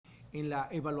En la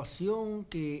evaluación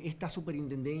que esta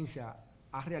superintendencia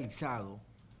ha realizado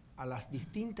a las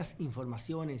distintas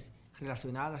informaciones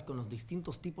relacionadas con los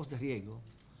distintos tipos de riesgo,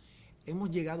 hemos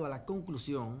llegado a la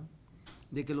conclusión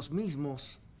de que los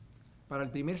mismos, para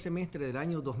el primer semestre del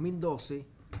año 2012,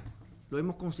 lo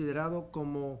hemos considerado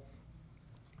como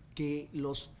que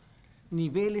los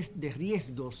niveles de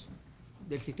riesgos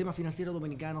del sistema financiero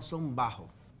dominicano son bajos.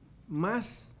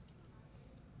 Más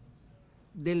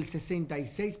del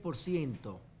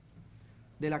 66%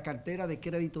 de la cartera de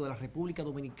crédito de la República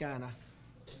Dominicana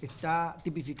está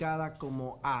tipificada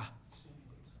como A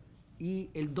y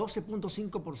el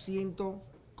 12.5%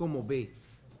 como B.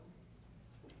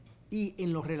 Y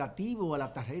en lo relativo a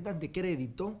las tarjetas de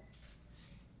crédito,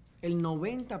 el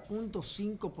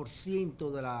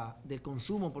 90.5% del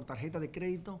consumo por tarjeta de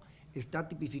crédito está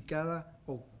tipificada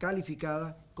o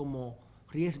calificada como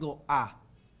riesgo A,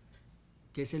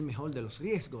 que es el mejor de los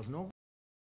riesgos, ¿no?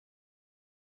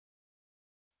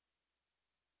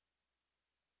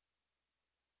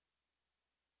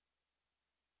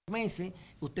 Meses,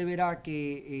 usted verá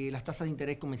que las tasas de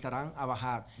interés comenzarán a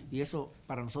bajar y eso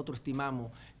para nosotros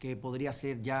estimamos que podría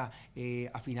ser ya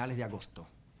a finales de agosto.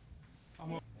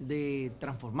 De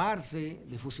transformarse,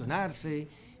 de fusionarse,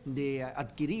 de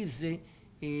adquirirse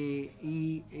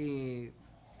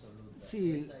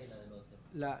sí,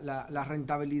 la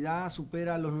rentabilidad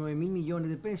supera los 9.000 millones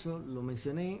de pesos, lo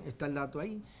mencioné, está el dato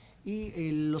ahí,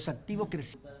 y los activos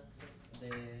crecieron.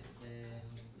 De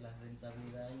la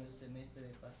rentabilidad en el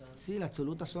semestre pasado. Sí, la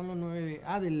absoluta son los 9,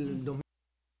 del 2000.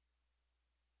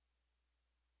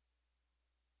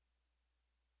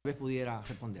 Pudiera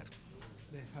responder.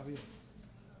 De Javier.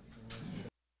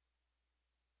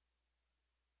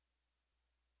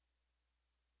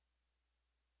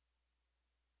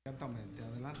 Exactamente.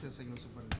 Adelante, señor superintendente.